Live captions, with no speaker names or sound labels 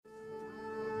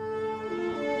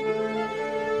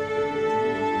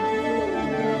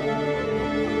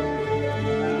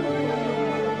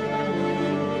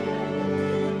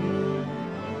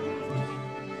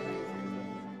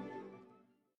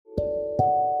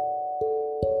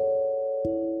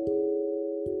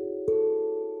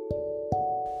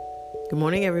Good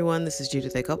morning, everyone. This is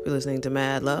Judith A. Cope. You're listening to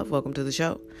Mad Love. Welcome to the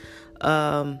show.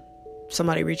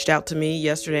 Somebody reached out to me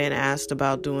yesterday and asked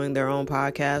about doing their own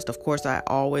podcast. Of course, I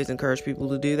always encourage people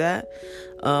to do that.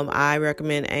 I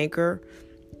recommend Anchor.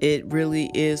 It really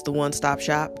is the one-stop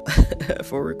shop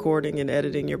for recording and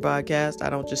editing your podcast. I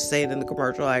don't just say it in the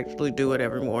commercial. I actually do it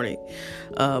every morning,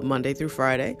 Monday through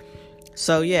Friday.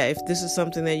 So yeah, if this is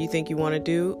something that you think you want to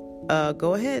do,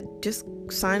 go ahead. Just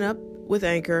sign up with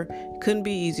Anchor. Couldn't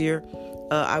be easier.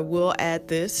 I will add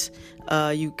this.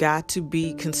 You got to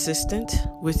be consistent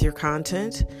with your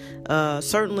content.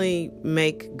 Certainly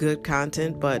make good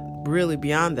content, but really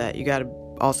beyond that, you got to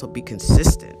also be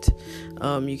consistent.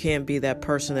 You can't be that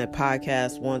person that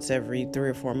podcasts once every 3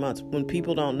 or 4 months. When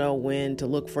people don't know when to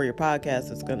look for your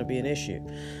podcast, it's going to be an issue.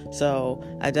 So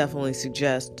I definitely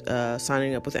suggest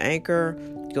signing up with Anchor.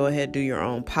 Go ahead, do your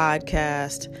own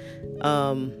podcast.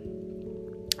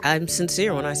 I'm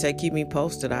sincere when I say keep me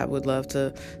posted. I would love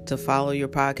to follow your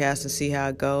podcast and see how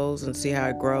it goes and see how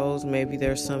it grows. Maybe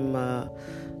there's some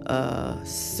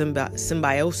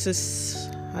symbiosis.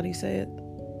 How do you say it?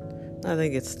 I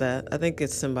think it's that. I think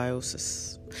it's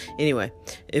symbiosis. Anyway,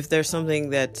 if there's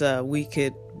something that we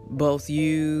could both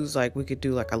use, like we could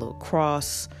do like a little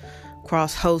cross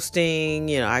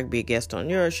hosting, I could be a guest on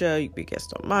your show, you could be a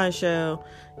guest on my show,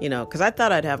 because I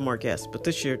thought I'd have more guests, but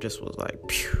this year just was like,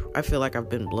 phew, I feel like I've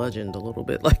been bludgeoned a little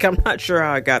bit. Like, I'm not sure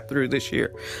how I got through this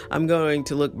year. I'm going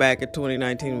to look back at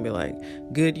 2019 and be like,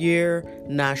 good year,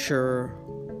 not sure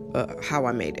how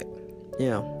I made it,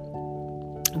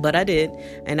 but I did,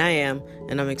 and I am,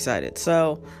 and I'm excited.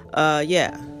 So,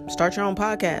 start your own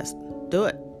podcast, do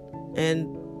it,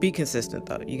 and be consistent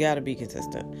though. You got to be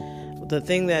consistent. The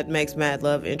thing that makes Mad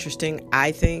Love interesting,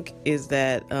 I think, is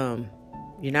that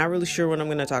you're not really sure what I'm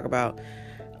going to talk about.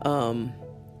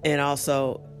 And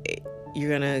also, you're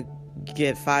going to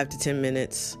get 5 to 10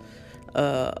 minutes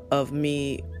of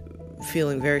me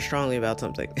feeling very strongly about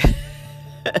something.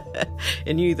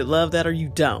 And you either love that or you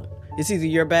don't. It's either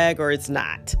your bag or it's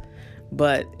not.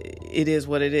 But it is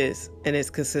what it is. And it's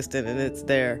consistent and it's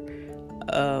there.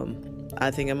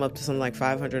 I think I'm up to something like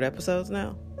 500 episodes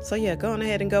now. So yeah, go on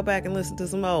ahead and go back and listen to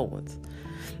some old ones.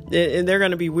 And they're going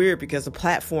to be weird because the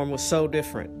platform was so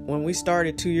different. When we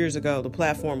started 2 years ago, the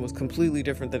platform was completely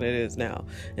different than it is now.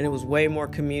 And it was way more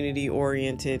community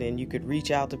oriented, and you could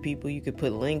reach out to people. You could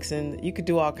put links in. You could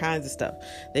do all kinds of stuff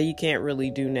that you can't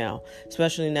really do now,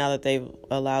 especially now that they've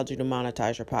allowed you to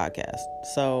monetize your podcast.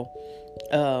 So,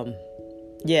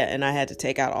 and I had to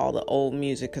take out all the old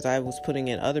music because I was putting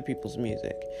in other people's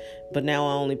music. But now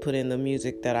I only put in the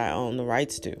music that I own the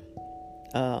rights to.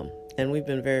 And we've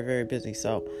been very, very busy.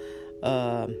 So,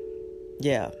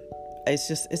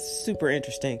 it's super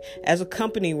interesting. As a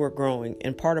company, we're growing.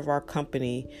 And part of our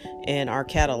company and our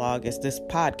catalog is this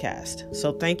podcast.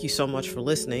 So thank you so much for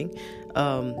listening.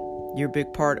 You're a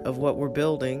big part of what we're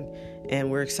building,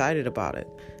 and we're excited about it.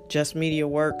 Just Media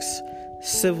Works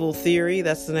Civil Theory,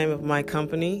 that's the name of my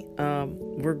company.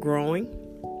 We're growing,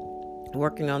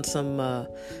 working on some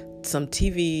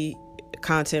TV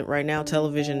content right now,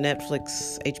 television,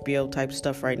 Netflix, HBO type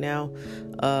stuff right now,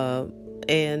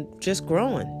 and just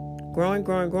growing.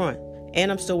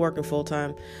 And I'm still working full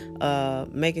time,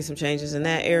 making some changes in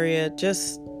that area.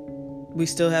 We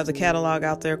still have the catalog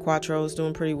out there. Quattro is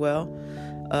doing pretty well.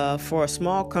 For a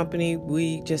small company,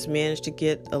 we just managed to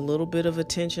get a little bit of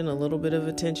attention, a little bit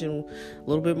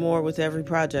more with every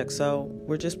project. So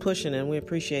we're just pushing, and we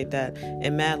appreciate that.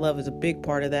 And Mad Love is a big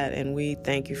part of that. And we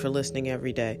thank you for listening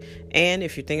every day. And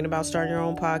if you're thinking about starting your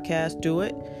own podcast, do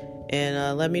it.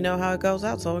 And let me know how it goes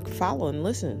out so I can follow and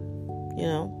listen.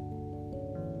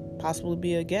 Possibly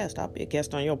be a guest. I'll be a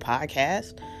guest on your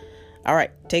podcast. All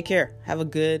right. Take care. Have a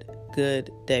good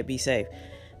day. Be safe.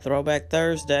 Throwback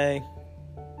Thursday.